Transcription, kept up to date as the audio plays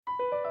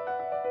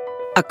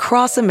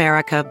Across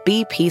America,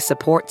 BP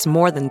supports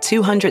more than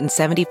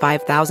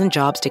 275,000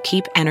 jobs to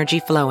keep energy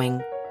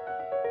flowing.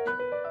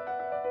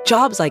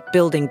 Jobs like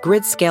building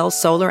grid-scale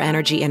solar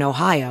energy in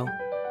Ohio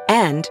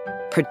and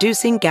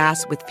producing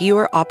gas with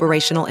fewer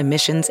operational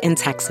emissions in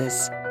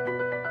Texas.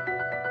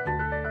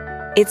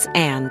 It's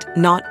and,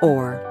 not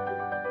or.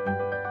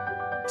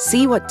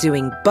 See what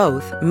doing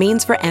both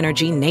means for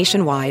energy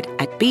nationwide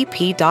at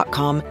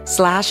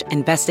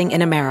bp.com/investing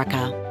in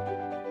America.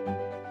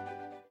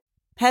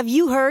 Have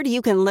you heard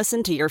you can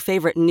listen to your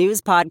favorite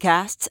news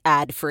podcasts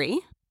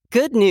ad-free?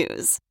 Good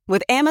news.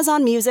 With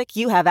Amazon Music,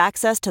 you have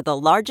access to the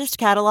largest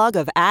catalog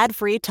of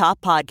ad-free top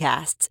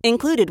podcasts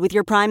included with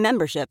your Prime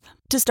membership.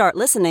 To start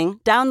listening,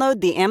 download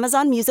the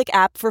Amazon Music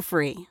app for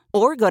free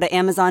or go to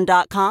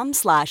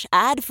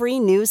amazon.com/ad-free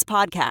news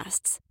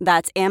podcasts.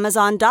 That's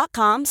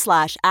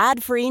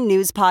amazon.com/ad-free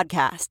news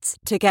podcasts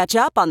to catch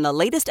up on the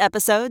latest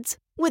episodes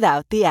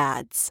without the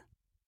ads.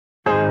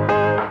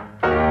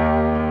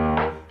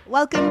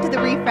 Welcome to the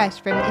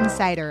Refresh from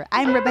Insider.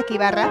 I'm Rebecca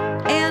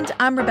Ibarra. And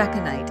I'm Rebecca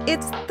Knight.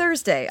 It's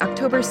Thursday,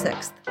 October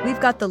 6th. We've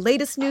got the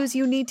latest news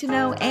you need to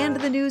know and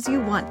the news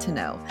you want to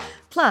know.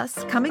 Plus,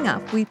 coming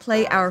up, we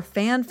play our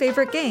fan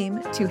favorite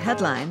game, 2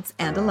 headlines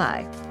and a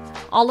lie.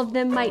 All of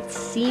them might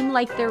seem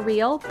like they're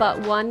real, but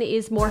one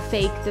is more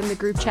fake than the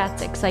group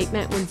chat's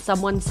excitement when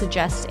someone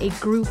suggests a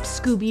group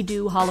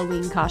Scooby-Doo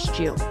Halloween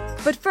costume.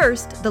 But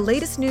first, the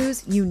latest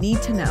news you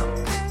need to know.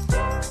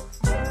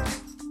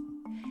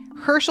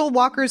 Herschel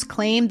Walker's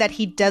claim that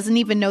he doesn't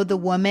even know the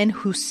woman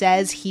who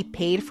says he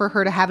paid for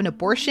her to have an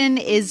abortion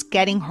is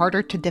getting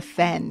harder to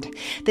defend.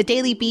 The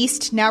Daily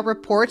Beast now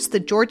reports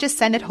the Georgia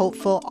Senate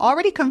hopeful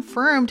already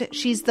confirmed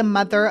she's the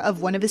mother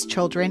of one of his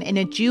children in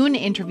a June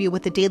interview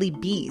with the Daily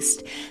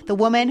Beast. The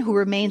woman, who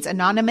remains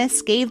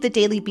anonymous, gave the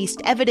Daily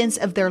Beast evidence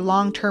of their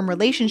long-term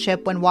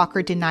relationship when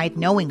Walker denied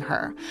knowing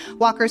her.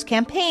 Walker's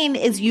campaign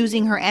is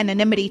using her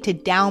anonymity to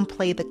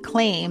downplay the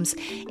claims,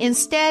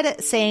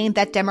 instead saying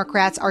that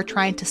Democrats are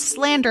trying to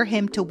slander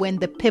him to win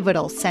the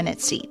pivotal Senate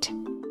seat.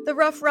 The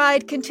rough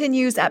ride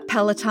continues at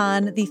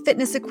Peloton. The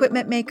fitness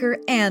equipment maker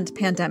and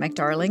pandemic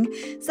darling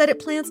said it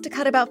plans to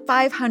cut about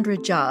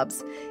 500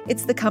 jobs.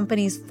 It's the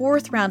company's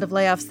 4th round of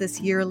layoffs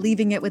this year,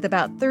 leaving it with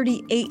about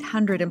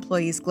 3,800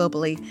 employees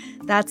globally.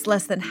 That's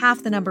less than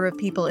half the number of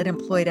people it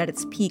employed at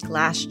its peak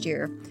last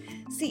year.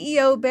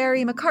 CEO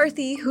Barry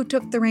McCarthy, who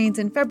took the reins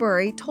in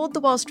February, told the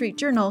Wall Street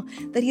Journal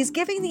that he's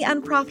giving the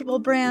unprofitable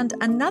brand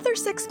another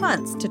 6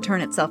 months to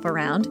turn itself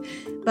around.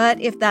 But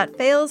if that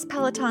fails,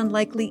 Peloton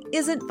likely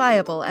isn't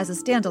viable as a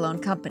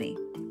standalone company.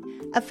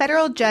 A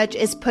federal judge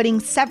is putting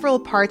several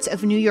parts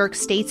of New York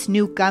State's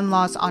new gun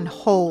laws on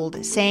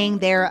hold, saying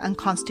they're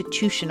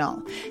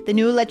unconstitutional. The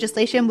new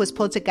legislation was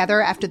pulled together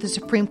after the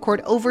Supreme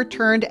Court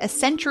overturned a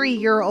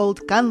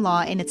century-year-old gun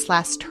law in its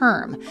last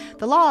term.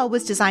 The law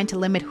was designed to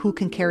limit who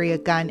can carry a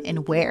gun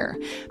and where.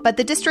 But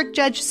the district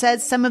judge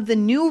says some of the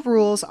new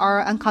rules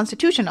are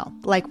unconstitutional,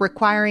 like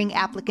requiring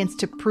applicants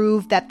to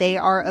prove that they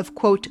are of,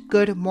 quote,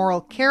 good moral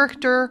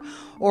character,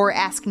 or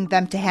asking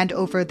them to hand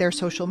over their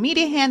social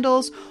media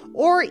handles,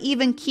 or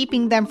even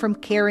keeping them from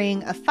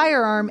carrying a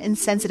firearm in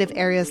sensitive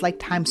areas like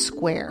Times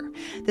Square.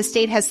 The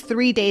state has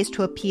 3 days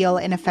to appeal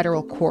in a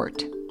federal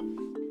court.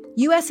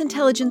 U.S.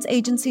 intelligence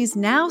agencies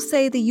now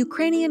say the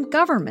Ukrainian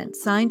government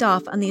signed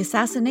off on the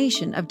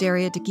assassination of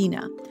Daria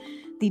Dugina.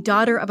 The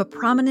daughter of a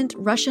prominent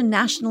Russian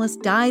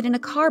nationalist died in a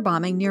car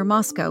bombing near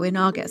Moscow in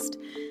August.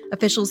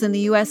 Officials in the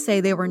U.S. say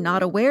they were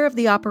not aware of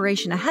the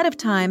operation ahead of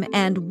time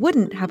and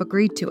wouldn't have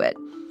agreed to it.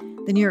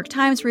 The New York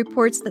Times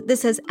reports that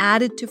this has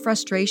added to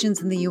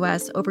frustrations in the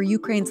U.S. over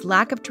Ukraine's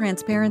lack of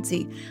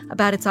transparency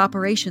about its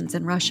operations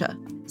in Russia.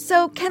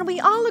 So can we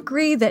all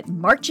agree that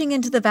marching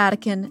into the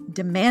Vatican,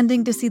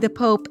 demanding to see the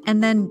Pope,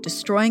 and then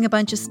destroying a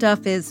bunch of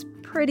stuff is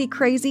pretty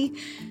crazy?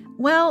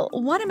 Well,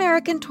 one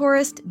American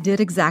tourist did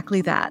exactly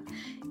that.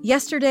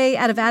 Yesterday,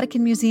 at a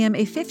Vatican museum,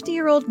 a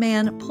 50-year-old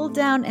man pulled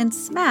down and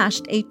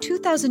smashed a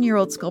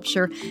 2,000-year-old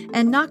sculpture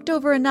and knocked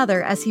over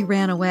another as he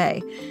ran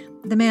away.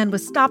 The man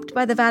was stopped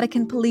by the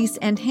Vatican police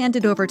and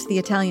handed over to the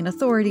Italian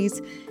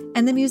authorities,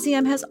 and the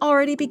museum has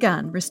already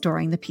begun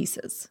restoring the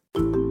pieces.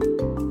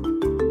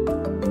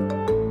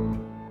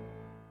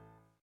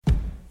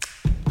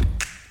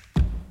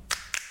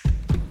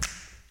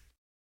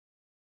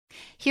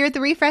 Here at the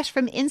Refresh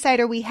from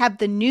Insider, we have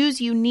the news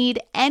you need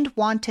and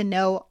want to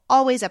know,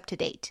 always up to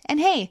date.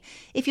 And hey,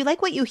 if you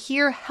like what you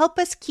hear, help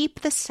us keep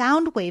the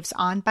sound waves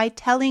on by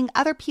telling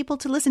other people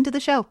to listen to the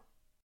show.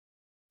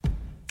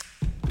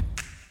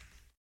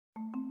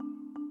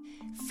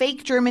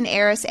 Fake German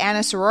heiress Anna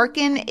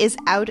Sorokin is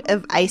out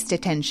of ICE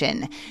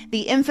detention.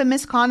 The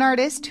infamous con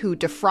artist who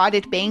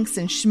defrauded banks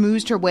and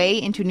schmoozed her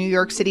way into New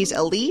York City's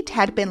elite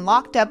had been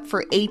locked up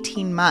for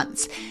 18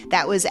 months.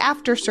 That was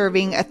after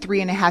serving a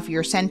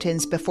 3.5-year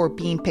sentence before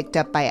being picked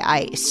up by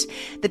ICE.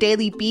 The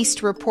Daily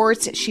Beast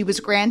reports she was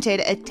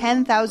granted a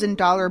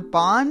 $10,000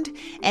 bond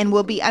and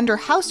will be under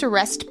house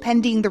arrest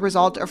pending the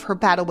result of her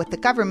battle with the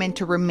government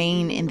to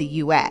remain in the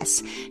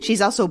U.S.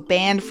 She's also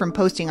banned from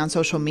posting on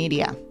social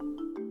media.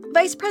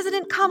 Vice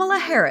President Kamala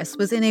Harris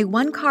was in a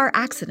one-car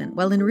accident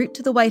while en route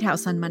to the White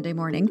House on Monday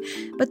morning,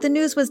 but the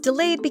news was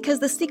delayed because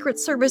the Secret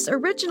Service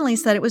originally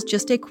said it was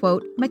just a,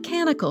 quote,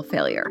 mechanical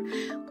failure.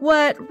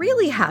 What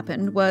really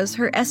happened was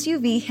her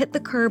SUV hit the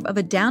curb of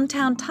a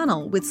downtown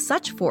tunnel with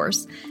such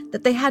force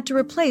that they had to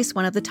replace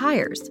one of the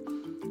tires.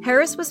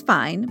 Harris was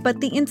fine, but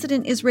the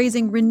incident is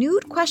raising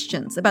renewed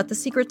questions about the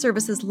Secret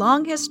Service's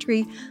long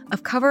history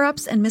of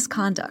cover-ups and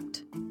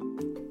misconduct.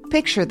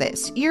 Picture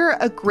this. You're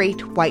a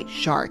great white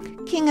shark,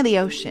 king of the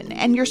ocean,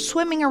 and you're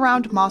swimming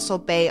around Mossel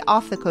Bay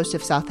off the coast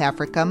of South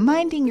Africa,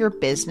 minding your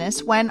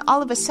business, when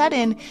all of a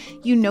sudden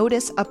you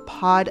notice a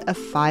pod of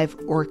 5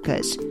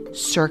 orcas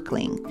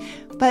circling.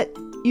 But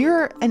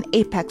you're an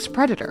apex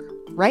predator,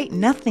 right?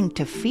 Nothing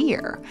to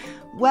fear.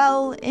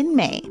 Well, in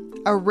May,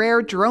 a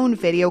rare drone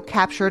video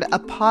captured a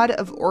pod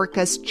of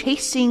orcas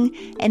chasing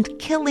and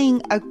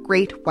killing a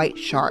great white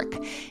shark.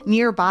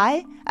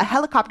 Nearby, a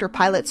helicopter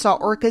pilot saw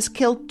orcas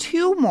kill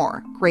 2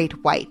 more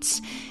great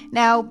whites.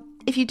 Now,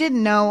 if you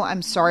didn't know,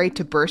 I'm sorry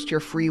to burst your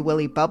Free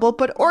Willy bubble,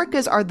 but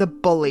orcas are the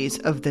bullies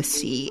of the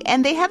sea,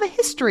 and they have a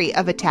history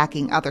of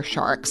attacking other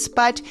sharks.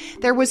 But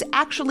there was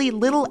actually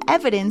little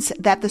evidence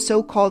that the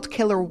so-called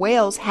killer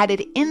whales had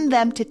it in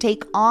them to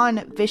take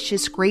on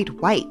vicious great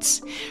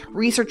whites.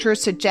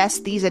 Researchers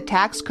suggest these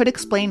attacks could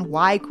explain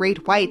why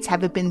great whites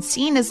haven't been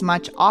seen as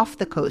much off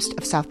the coast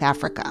of South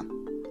Africa.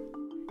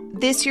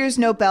 This year's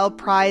Nobel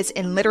Prize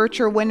in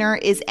Literature winner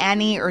is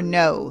Annie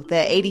Ernaux, the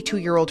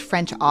 82-year-old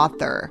French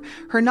author.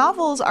 Her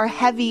novels are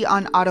heavy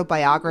on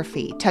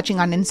autobiography,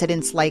 touching on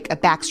incidents like a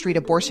backstreet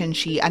abortion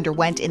she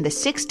underwent in the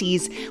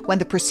 60s when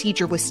the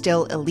procedure was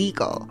still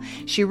illegal.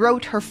 She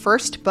wrote her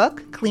first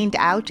book, Cleaned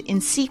Out,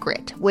 in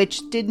secret,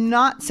 which did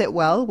not sit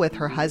well with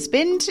her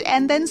husband,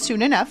 and then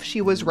soon enough she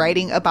was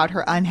writing about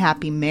her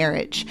unhappy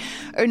marriage.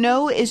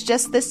 Ernaux is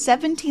just the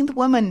 17th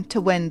woman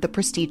to win the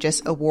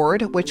prestigious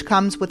award, which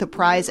comes with a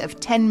prize of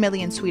 10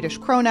 million Swedish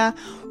krona,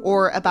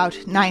 or about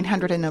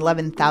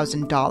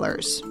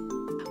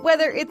 $911,000.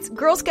 Whether it's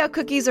Girl Scout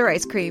cookies or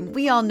ice cream,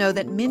 we all know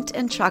that mint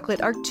and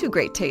chocolate are 2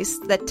 great tastes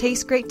that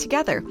taste great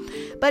together.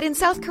 But in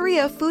South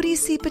Korea, foodies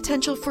see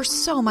potential for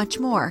so much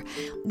more.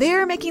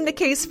 They're making the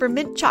case for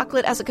mint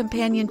chocolate as a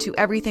companion to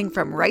everything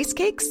from rice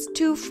cakes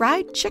to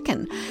fried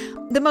chicken.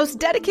 The most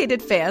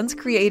dedicated fans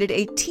created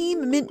a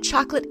Team Mint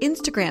Chocolate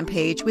Instagram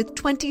page with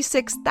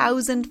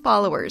 26,000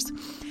 followers.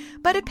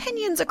 But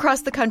opinions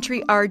across the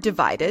country are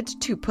divided,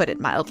 to put it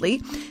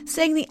mildly,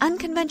 saying the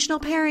unconventional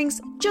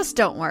pairings just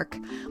don't work.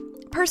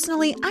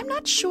 Personally, I'm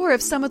not sure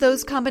if some of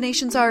those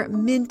combinations are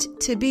meant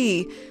to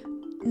be.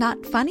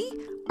 Not funny?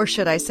 Or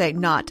should I say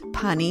not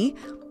punny?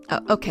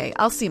 Okay,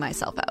 I'll see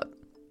myself out.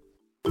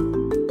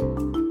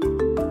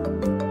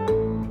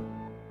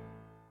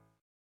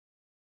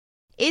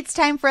 It's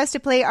time for us to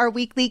play our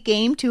weekly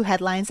game, 2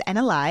 Headlines and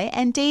a Lie,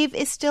 and Dave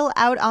is still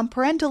out on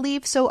parental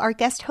leave, so our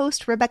guest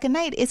host, Rebecca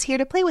Knight, is here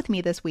to play with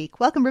me this week.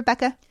 Welcome,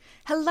 Rebecca.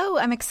 Hello,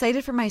 I'm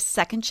excited for my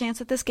second chance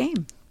at this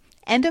game.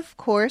 And of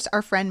course,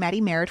 our friend Maddie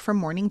Merritt from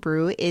Morning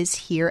Brew is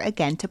here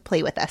again to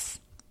play with us.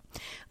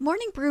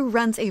 Morning Brew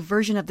runs a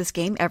version of this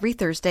game every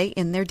Thursday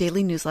in their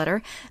daily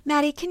newsletter.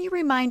 Maddie, can you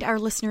remind our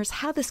listeners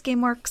how this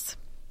game works?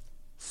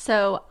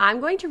 So I'm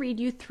going to read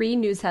you 3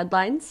 news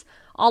headlines.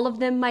 All of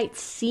them might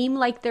seem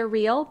like they're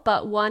real,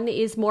 but one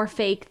is more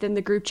fake than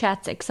the group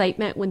chat's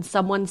excitement when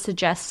someone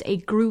suggests a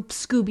group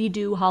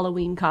Scooby-Doo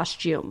Halloween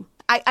costume.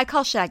 I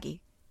call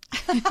Shaggy.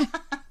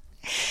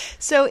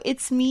 So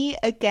it's me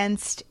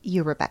against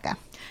you, Rebecca.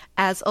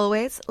 As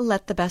always,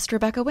 let the best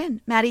Rebecca win.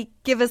 Maddie,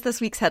 give us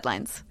this week's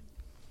headlines.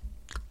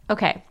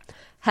 Okay.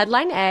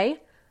 Headline A,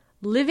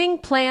 living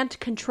plant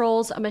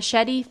controls a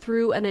machete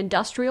through an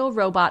industrial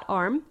robot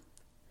arm.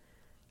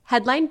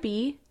 Headline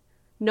B,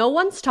 no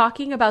one's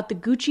talking about the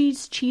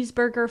Gucci's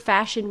Cheeseburger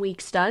Fashion Week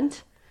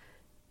stunt.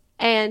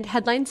 And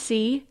headline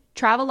C,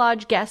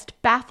 Travelodge guest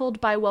baffled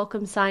by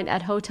welcome sign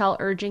at hotel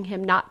urging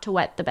him not to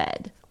wet the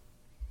bed.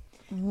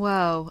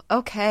 Whoa.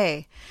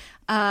 Okay.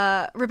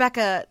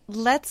 Rebecca,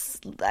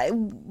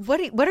 what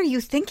are you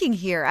thinking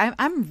here?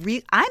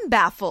 I'm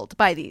baffled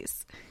by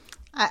these.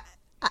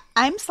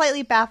 I'm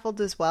slightly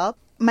baffled as well.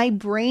 My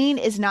brain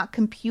is not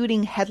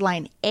computing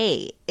headline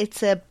A.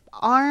 It's a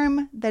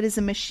arm that is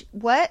a machine.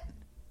 What?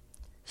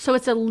 So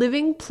it's a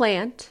living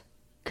plant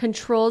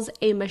controls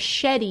a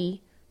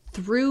machete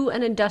through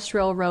an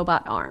industrial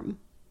robot arm.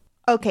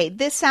 Okay,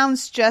 this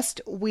sounds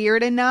just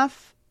weird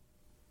enough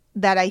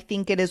that I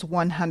think it is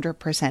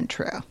 100%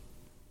 true.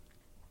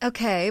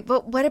 Okay,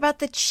 but what about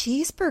the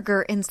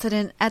cheeseburger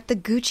incident at the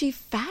Gucci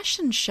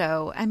fashion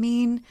show? I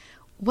mean,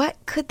 what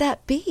could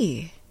that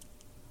be?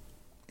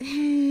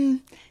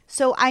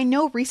 So I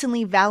know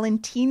recently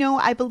Valentino,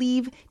 I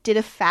believe, did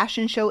a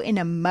fashion show in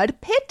a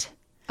mud pit.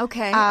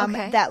 Okay.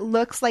 That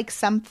looks like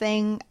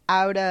something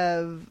out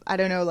of, I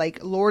don't know,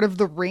 like Lord of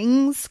the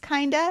Rings,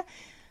 kind of.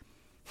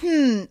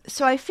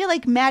 So I feel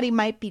like Maddie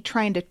might be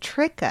trying to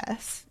trick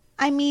us.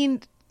 I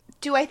mean,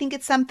 do I think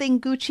it's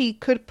something Gucci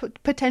could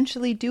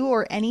potentially do,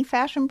 or any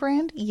fashion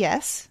brand?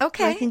 Yes.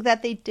 Okay. Do I think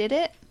that they did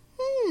it?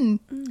 I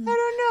don't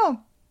know.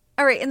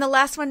 All right, and the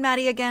last one,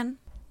 Maddie, again?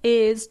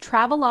 is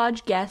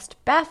Travelodge guest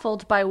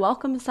baffled by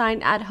welcome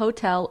sign at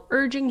hotel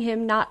urging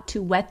him not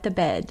to wet the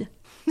bed.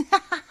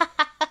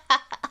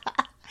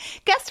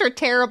 Guests are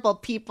terrible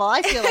people.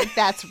 I feel like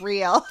that's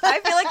real. I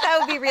feel like that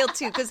would be real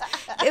too, because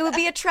it would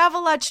be a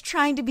Travelodge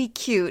trying to be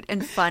cute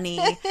and funny,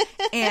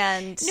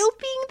 and no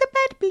peeing the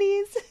bed,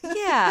 please.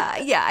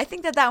 yeah, I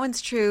think that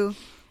one's true.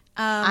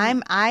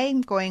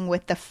 I'm going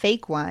with the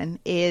fake one.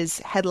 Is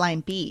headline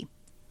B,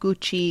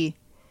 Gucci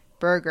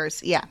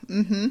burgers? Yeah.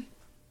 Mm-hmm.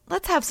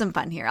 Let's have some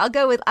fun here. I'll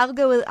go with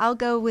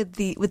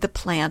the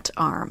plant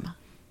arm.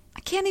 I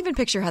can't even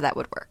picture how that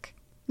would work.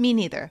 Me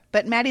neither.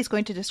 But Maddie's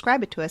going to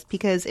describe it to us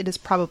because it is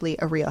probably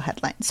a real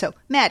headline. So,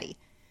 Maddie,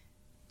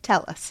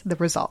 tell us the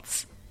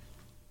results.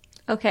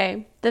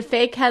 Okay. The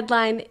fake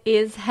headline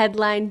is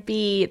headline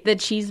B, the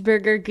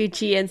cheeseburger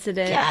Gucci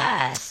incident.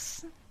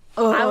 Yes.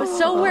 I was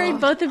so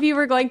worried both of you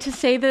were going to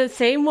say the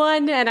same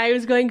one and I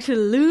was going to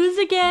lose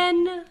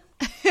again.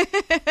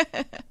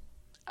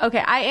 Okay,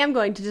 I am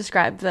going to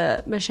describe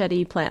the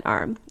machete plant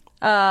arm.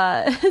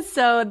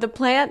 So the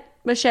plant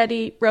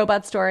machete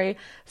robot story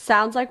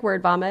sounds like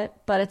word vomit,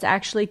 but it's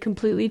actually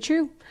completely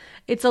true.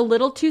 It's a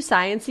little too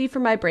sciencey for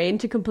my brain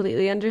to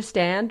completely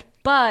understand,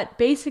 but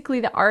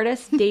basically the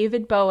artist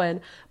David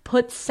Bowen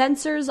put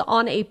sensors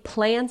on a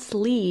plant's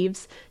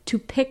leaves to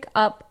pick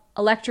up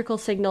electrical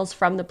signals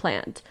from the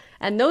plant.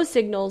 And those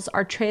signals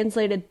are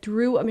translated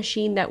through a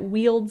machine that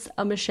wields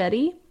a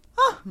machete.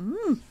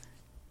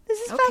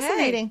 This is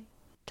fascinating.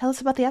 Tell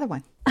us about the other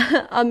one.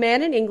 A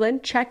man in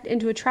England checked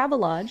into a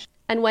Travelodge,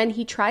 and when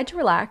he tried to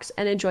relax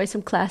and enjoy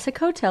some classic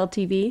hotel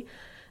TV,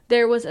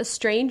 there was a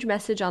strange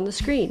message on the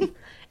screen.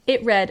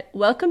 It read,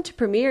 "Welcome to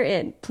Premier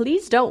Inn.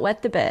 Please don't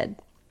wet the bed."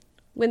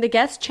 When the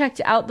guest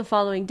checked out the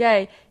following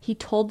day, he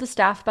told the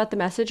staff about the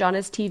message on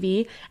his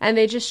TV, and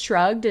they just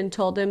shrugged and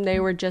told him they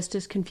were just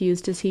as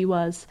confused as he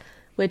was,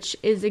 which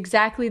is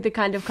exactly the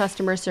kind of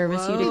customer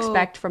service you'd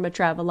expect from a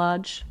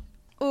Travelodge.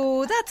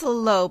 Oh, that's a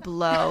low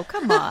blow.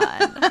 Come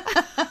on.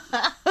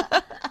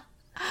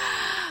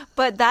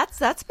 But that's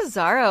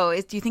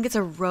bizarro. Do you think it's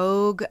a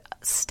rogue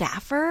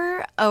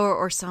staffer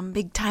or some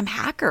big time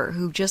hacker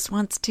who just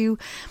wants to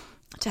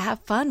have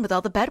fun with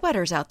all the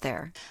bedwetters out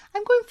there?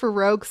 I'm going for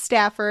rogue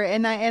staffer,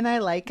 and I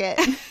like it.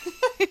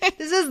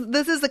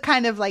 This is the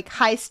kind of like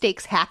high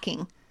stakes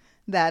hacking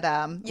that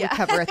we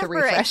cover at the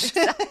refresh.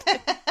 Right,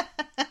 exactly.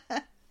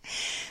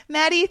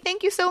 Maddie,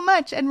 thank you so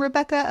much. And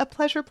Rebecca, a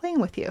pleasure playing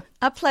with you.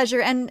 A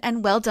pleasure.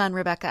 And well done,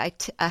 Rebecca.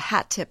 A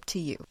hat tip to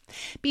you.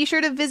 Be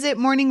sure to visit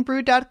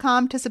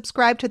morningbrew.com to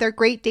subscribe to their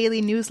great daily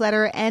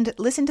newsletter and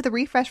listen to the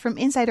refresh from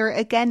Insider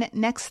again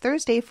next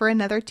Thursday for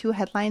another 2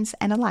 headlines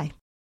and a lie.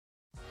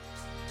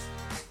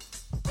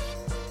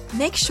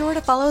 Make sure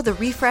to follow the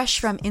refresh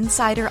from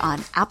Insider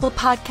on Apple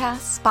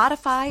Podcasts,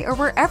 Spotify, or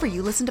wherever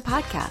you listen to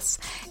podcasts.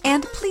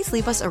 And please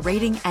leave us a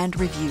rating and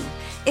review.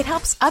 It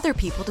helps other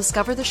people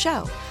discover the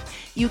show.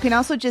 You can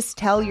also just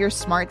tell your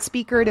smart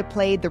speaker to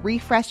play the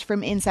Refresh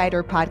from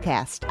Insider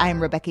podcast.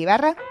 I'm Rebecca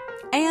Ibarra.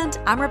 And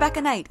I'm Rebecca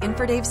Knight, in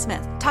for Dave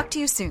Smith. Talk to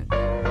you soon.